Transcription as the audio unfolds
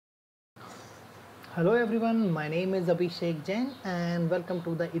Hello everyone, my name is Abhishek Jain and welcome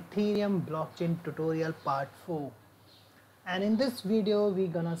to the Ethereum blockchain tutorial part 4. And in this video we're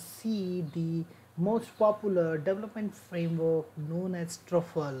gonna see the most popular development framework known as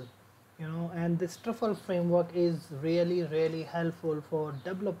Truffle. And this Truffle framework is really helpful for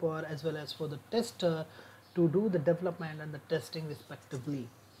developer as well as for the tester to do the development and the testing respectively.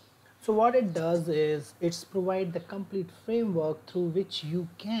 So what it does is it's provide the complete framework through which you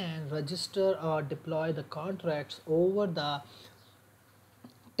can register or deploy the contracts over the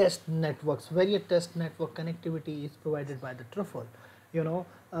test networks. Various test network connectivity is provided by the Truffle.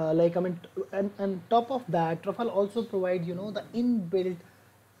 And top of that, Truffle also provide the inbuilt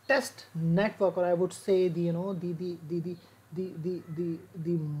test network, or I would say the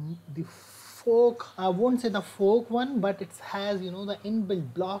fork. I won't say the fork one, but it has the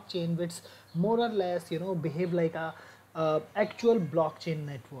inbuilt blockchain which more or less behave like a actual blockchain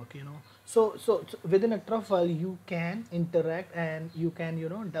network. So within a Truffle you can interact and you can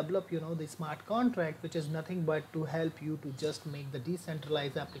develop the smart contract, which is nothing but to help you to just make the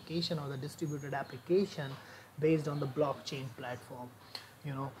decentralized application or the distributed application based on the blockchain platform.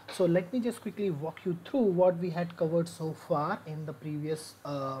 So let me just quickly walk you through what we had covered so far in the previous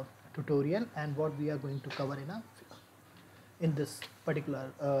tutorial and what we are going to cover in this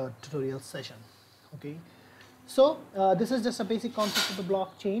particular tutorial session. Okay, so this is just a basic concept of the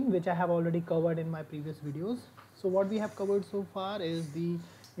blockchain which I have already covered in my previous videos. So what we have covered so far is the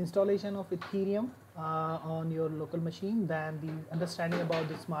installation of Ethereum on your local machine, then the understanding about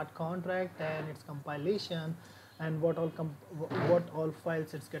the smart contract and its compilation, and what all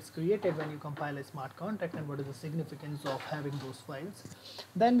files it gets created when you compile a smart contract, and what is the significance of having those files.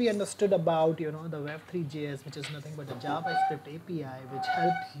 Then we understood about the Web3.js, which is nothing but a JavaScript API which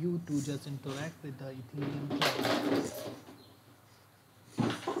helps you to just interact with the Ethereum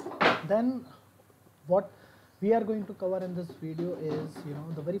client. Then what we are going to cover in this video is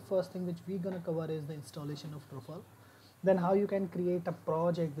the very first thing which we're going to cover is the installation of Truffle, then how you can create a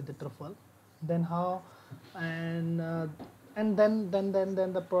project with the Truffle, then how and then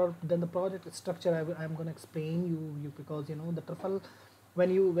the project structure I'm going to explain you because the Truffle,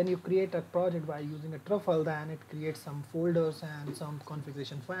 when you create a project by using a Truffle, then it creates some folders and some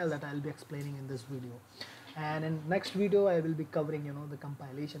configuration file that I'll be explaining in this video. And in next video I will be covering the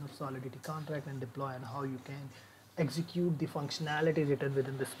compilation of Solidity contract and deploy, and how you can execute the functionality written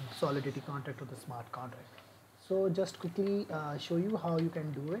within this Solidity contract or the smart contract. So just quickly show you how you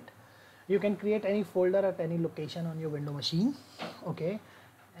can do it. You can create any folder at any location on your window machine. Okay,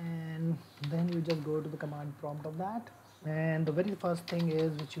 and then you just go to the command prompt of that, and the very first thing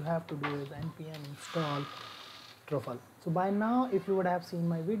is which you have to do is npm install Truffle. So by now, if you would have seen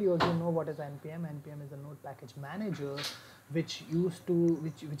my videos, you know what is npm. Npm is a node package manager which is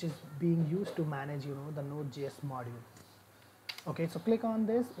being used to manage the node.js module. Okay, so click on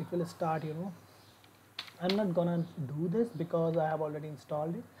this, it will start. I'm not gonna do this because I have already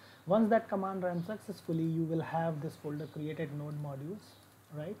installed it. Once that command runs successfully, you will have this folder created, node modules,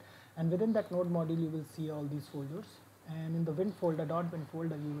 right? And within that node module you will see all these folders, and in the .win folder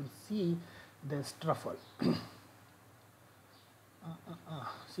you will see this Truffle.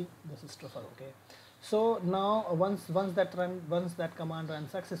 See, this is Truffle. Okay, so now once that command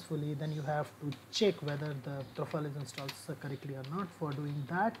runs successfully, then you have to check whether the Truffle is installed correctly or not. For doing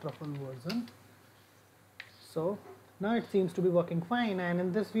that, Truffle version. So now it seems to be working fine, and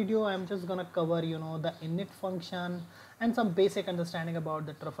in this video I'm just gonna cover the init function and some basic understanding about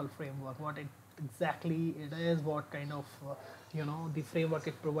the Truffle framework, what exactly it is, what kind of the framework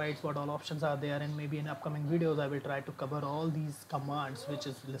it provides, what all options are there, and maybe in upcoming videos I will try to cover all these commands which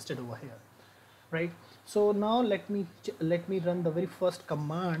is listed over here, right? So now let me run the very first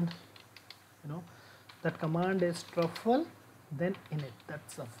command. That command is Truffle then init.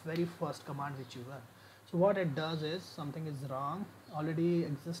 That's the very first command which you run. So what it does is, something is wrong, already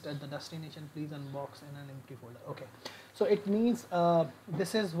exists at the destination, please unbox in an empty folder. Okay, so it means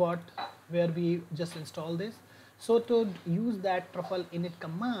this is where we just install this. So to use that Truffle init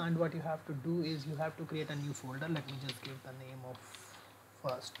command, what you have to do is you have to create a new folder. Let me just give the name of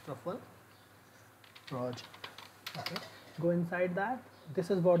first Truffle project. Okay, go inside that.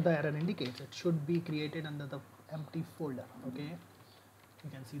 This is what the error indicates. It should be created under the empty folder. Okay, you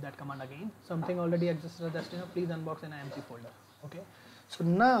can see that command again, something already exists at the destination, please unbox in an empty folder. Okay, so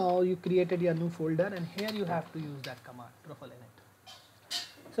now you created your new folder, and here you have to use that command Truffle init.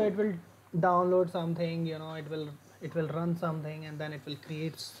 So it will download something, it will run something, and then it will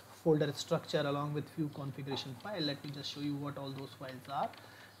create folder structure along with few configuration file. Let me just show you what all those files are.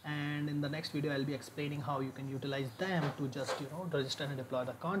 and in the next video I'll be explaining how you can utilize them to just register and deploy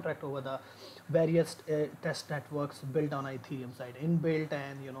the contract over the various test networks built on Ethereum side, inbuilt,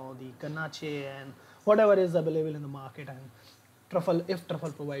 and the Ganache and whatever is available in the market, and Truffle, if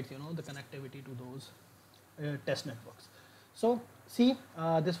Truffle provides the connectivity to those test networks. So see,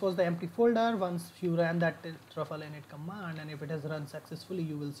 this was the empty folder. Once you ran that Truffle init command, and if it has run successfully,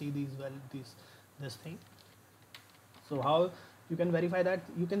 you will see this thing. So how you can verify that?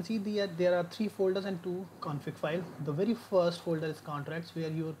 You can see there are 3 folders and 2 config files. The very first folder is contracts, where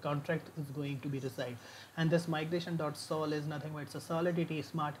your contract is going to be reside, and this migration.sol is nothing but it's a Solidity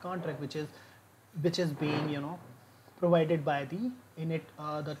smart contract which is being provided by the init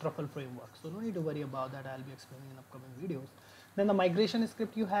the Truffle framework. So no need to worry about that. I'll be explaining in upcoming videos. Then the migration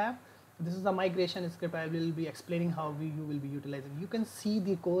script you have. This is the migration script. I will be explaining how you will be utilizing. You can see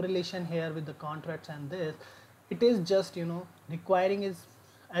the correlation here with the contracts and this. It is just requiring is,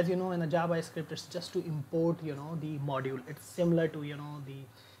 as in a JavaScript, it's just to import the module. It's similar to the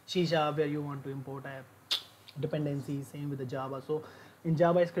C# where you want to import a dependency. Same with the Java. So in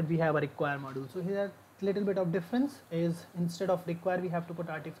JavaScript we have a require module. So here little bit of difference is, instead of require we have to put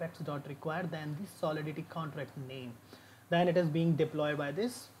artifacts.require, then the Solidity contract name, then it is being deployed by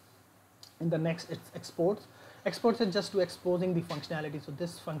this. In the next it's exports is just to exposing the functionality. So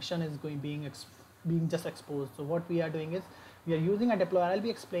this function is being just exposed. So what we are doing is we are using a deploy. I'll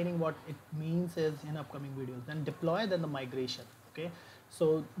be explaining what it means is in upcoming videos. Then deploy, then the migration. Okay,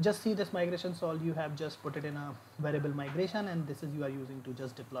 so just see this migration. So all you have just put it in a variable migration, and this is you are using to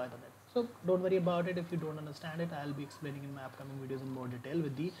just deploy the net. So don't worry about it. If you don't understand it, I'll be explaining in my upcoming videos in more detail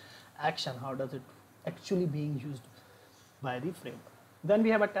with the action, how does it actually being used by the framework. Then we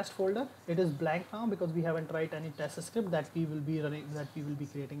have a test folder. It is blank now because we haven't write any test script that we will be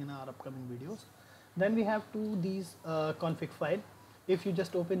creating in our upcoming videos. Then we have these config file. If you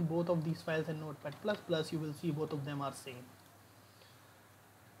just open both of these files in Notepad++, you will see both of them are same.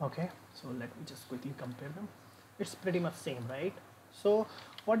 Okay, so let me just quickly compare them. It's pretty much same, right? So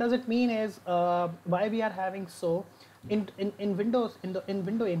what does it mean is why we are having so in Windows, in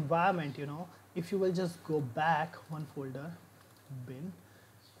window environment, if you will just go back one folder, bin,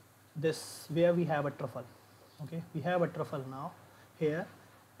 this where we have a Truffle. Okay, we have a Truffle now here,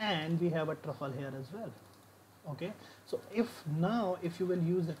 and we have a Truffle here as well. Okay, so if you will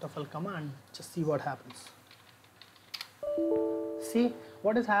use the Truffle command, just see what happens. See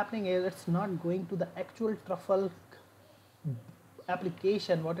what is happening is it's not going to the actual Truffle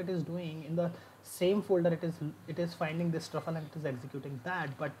application. What it is doing in the same folder, it is finding this Truffle and it is executing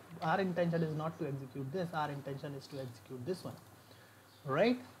that. But our intention is not to execute this. Our intention is to execute this one,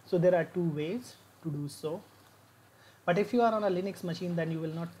 right? So there are 2 ways to do so. But if you are on a Linux machine, then you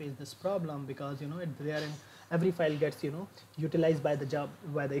will not face this problem, because every file gets utilized by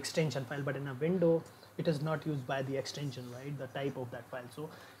the extension file. But in a window, it is not used by the extension, right? The type of that file. So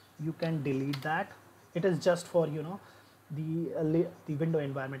you can delete that. It is just for the window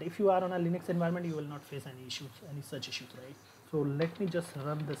environment. If you are on a Linux environment, you will not face any such issues, right? So let me just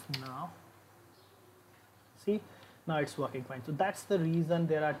run this now. See, now it's working fine. So that's the reason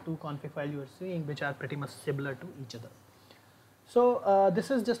there are 2 config files you are seeing which are pretty much similar to each other. So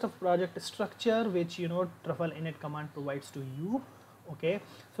this is just a project structure which Truffle init command provides to you. Okay,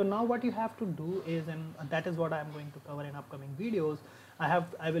 so now what you have to do is, and that is what I'm going to cover in upcoming videos.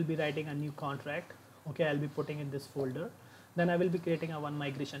 I will be writing a new contract. Okay, I'll be putting in this folder. Then I will be creating a one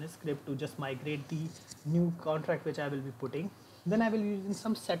migration script to just migrate the new contract which I will be putting. Then I will be using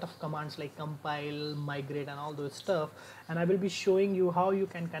some set of commands like compile, migrate, and all those stuff. And I will be showing you how you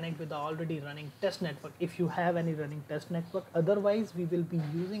can connect with the already running test network if you have any running test network. Otherwise, we will be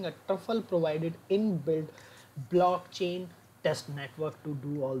using a Truffle provided inbuilt BlockChain test network to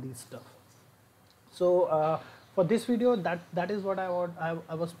do all these stuff. So for this video, that is what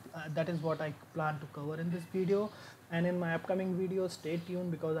that is what I plan to cover in this video. And in my upcoming videos, stay tuned,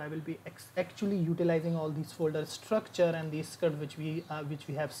 because I will be actually utilizing all these folder structure and these script which we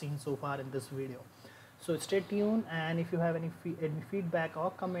have seen so far in this video. So stay tuned, and if you have any feedback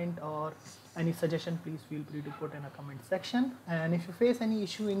or comment or any suggestion, please feel free to put in a comment section. And if you face any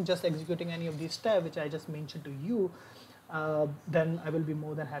issue in just executing any of these steps which I just mentioned to you, then I will be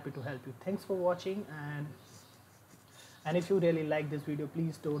more than happy to help you. Thanks for watching, and if you really like this video,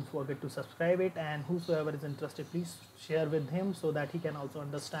 please don't forget to subscribe it, and whosoever is interested, please share with him so that he can also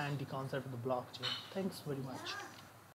understand the concept of the blockchain. Thanks very much.